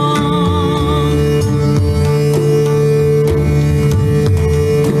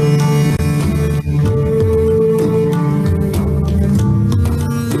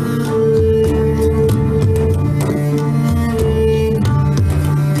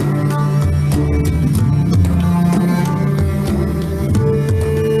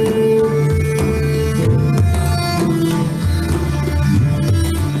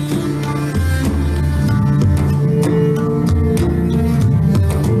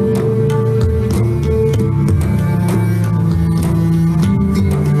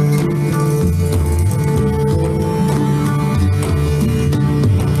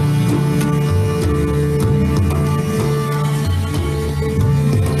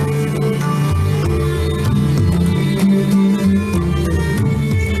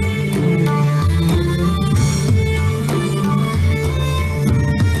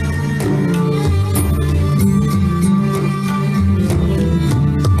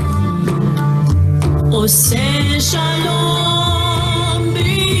عسى شلام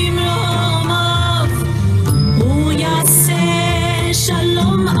بمرامم خويا عسى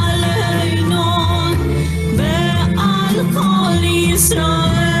شلام علينا وعلى كل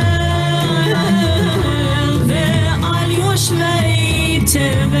إسرائيل وعلى يشفي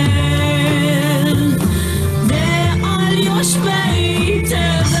تبل وعلى يشفي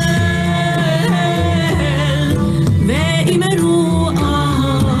تبل وإمروا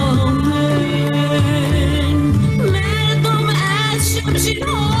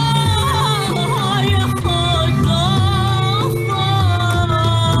شمشیر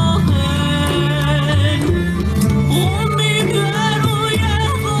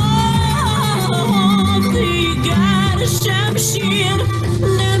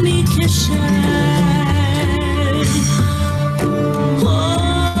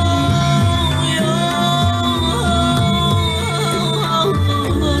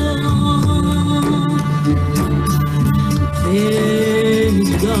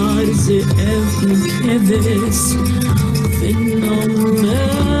Eves fenomen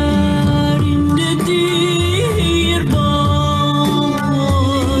in the dear boats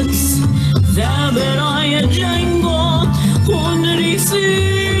that I jango on risi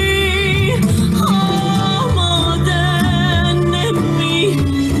hamadan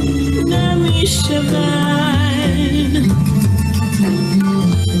nemi shaban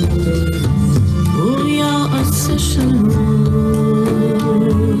oh ya asashan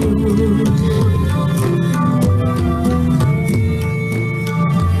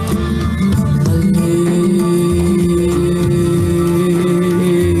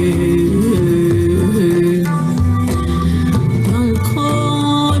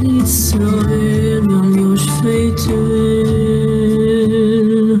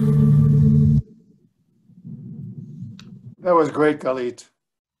That was great, Galeet.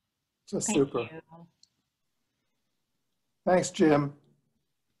 Just Thank super. you. Thanks, Jim.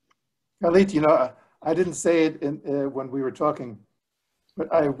 Galeet, you know, I didn't say it when we were talking,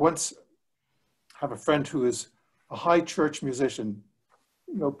 but I once have a friend who is a high church musician,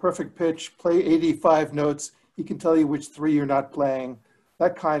 you know, perfect pitch, play 85 notes. He can tell you which 3 you're not playing.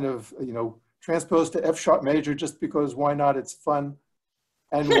 That kind of, you know, transposed to F sharp major just because why not? It's fun.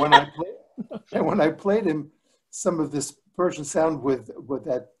 And when I played him some of this Persian sound with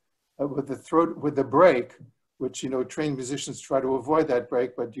the throat, with the break, which, you know, trained musicians try to avoid that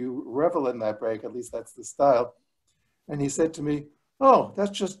break, but you revel in that break, at least that's the style. And he said to me, "Oh,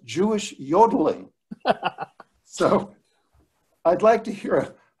 that's just Jewish yodeling." So I'd like to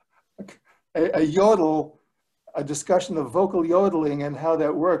hear a yodel, a discussion of vocal yodeling and how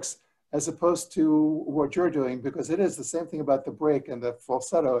that works, as opposed to what you're doing, because it is the same thing about the break and the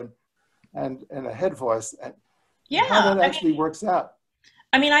falsetto and a head voice, and how that actually works out.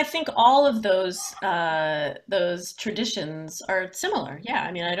 I mean, I think all of those traditions are similar. Yeah,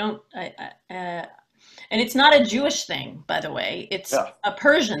 I mean, and it's not a Jewish thing, by the way. It's a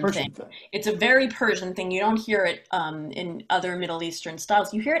Persian thing. It's a very Persian thing. You don't hear it in other Middle Eastern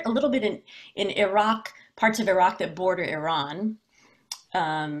styles. You hear it a little bit in Iraq, parts of Iraq that border Iran,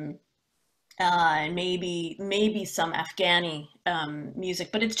 and maybe some Afghani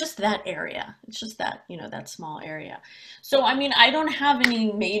music, but it's just that area. It's just that, you know, that small area. So, I mean, I don't have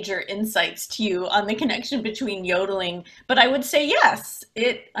any major insights to you on the connection between yodeling, but I would say yes.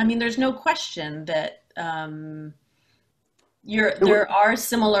 I mean, there's no question that there are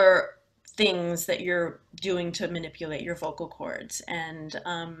similar things that you're doing to manipulate your vocal cords. And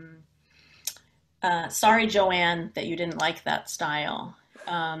sorry, Joanne, that you didn't like that style.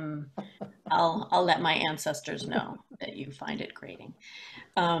 I'll let my ancestors know that you find it grating.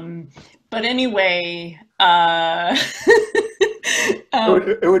 But anyway,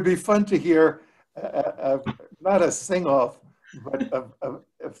 it would be fun to hear, not a sing-off, but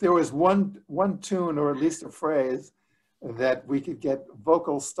if there was one tune or at least a phrase that we could get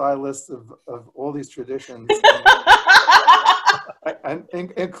vocal stylists of all these traditions,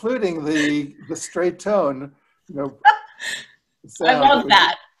 and including the straight tone, you know. I love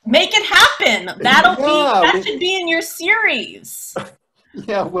that. Make it happen. That should be in your series.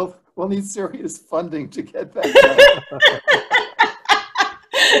 Yeah, we'll need serious funding to get that done.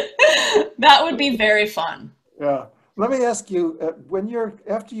 That would be very fun. Yeah. Let me ask you,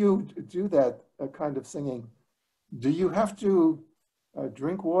 after you do that kind of singing, do you have to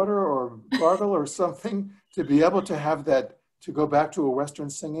drink water or gargle or something to be able to have that, to go back to a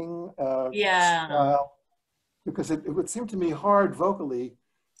Western singing style? Because it would seem to me hard vocally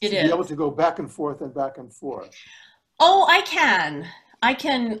to be able to go back and forth and back and forth. Oh, I can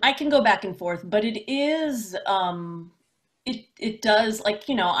go back and forth, but it is, it does, like,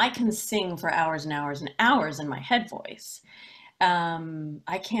 you know, I can sing for hours and hours and hours in my head voice.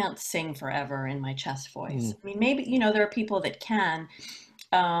 I can't sing forever in my chest voice. I mean, maybe, you know, there are people that can,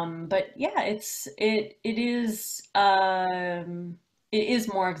 but yeah, it is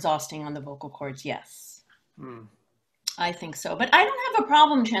more exhausting on the vocal cords. Yes. I think so, but I don't have a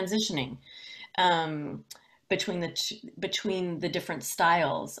problem transitioning between the different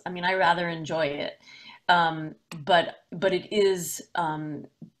styles. I mean, I rather enjoy it, but it is.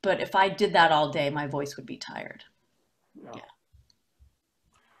 But if I did that all day, my voice would be tired. Yeah.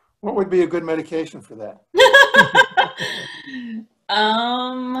 What would be a good medication for that?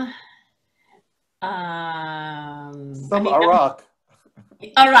 Some Iraq.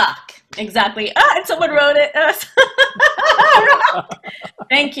 Iraq, exactly. And someone wrote it.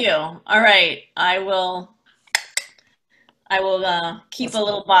 Thank you. All right, I will keep a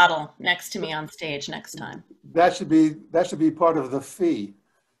little bottle next to me on stage next time. That should be part of the fee.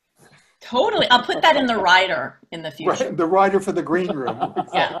 Totally, I'll put that in the rider in the future. Right, the rider for the green room.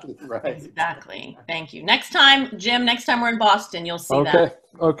 Exactly. Yeah, right. Exactly. Thank you. Next time, Jim. Next time we're in Boston, you'll see that.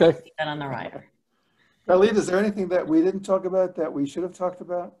 Okay. See that on the rider. Galeet, is there anything that we didn't talk about that we should have talked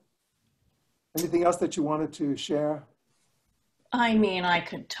about? Anything else that you wanted to share? I mean, I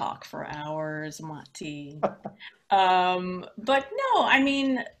could talk for hours, Mati. But no, I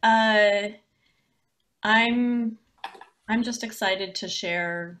mean, I'm just excited to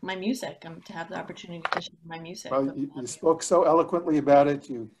share my music, to have the opportunity to share my music. Well, you spoke so eloquently about it.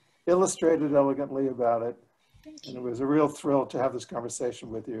 You illustrated elegantly about it. Thank you. And it was a real thrill to have this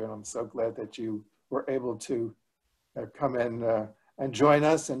conversation with you. And I'm so glad that you were able to come in and join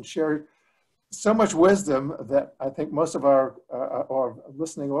us and share so much wisdom that I think most of our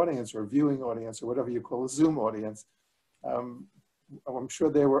listening audience or viewing audience or whatever you call a Zoom audience, I'm sure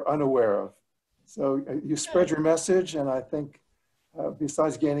they were unaware of. So you spread your message, and I think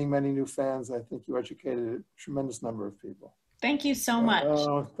besides gaining many new fans, I think you educated a tremendous number of people. Thank you so much.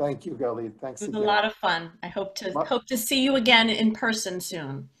 Oh, thank you, Galeet. Thanks It was again. a lot of fun. I hope to see you again in person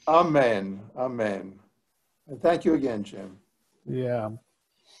soon. Amen. Amen. And thank you again, Jim. Yeah.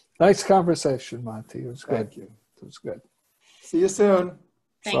 Nice conversation, Monty. It was good. Thank you. It was good. See you soon.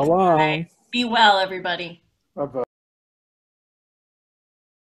 Thanks. So long. Be well, everybody. Bye-bye.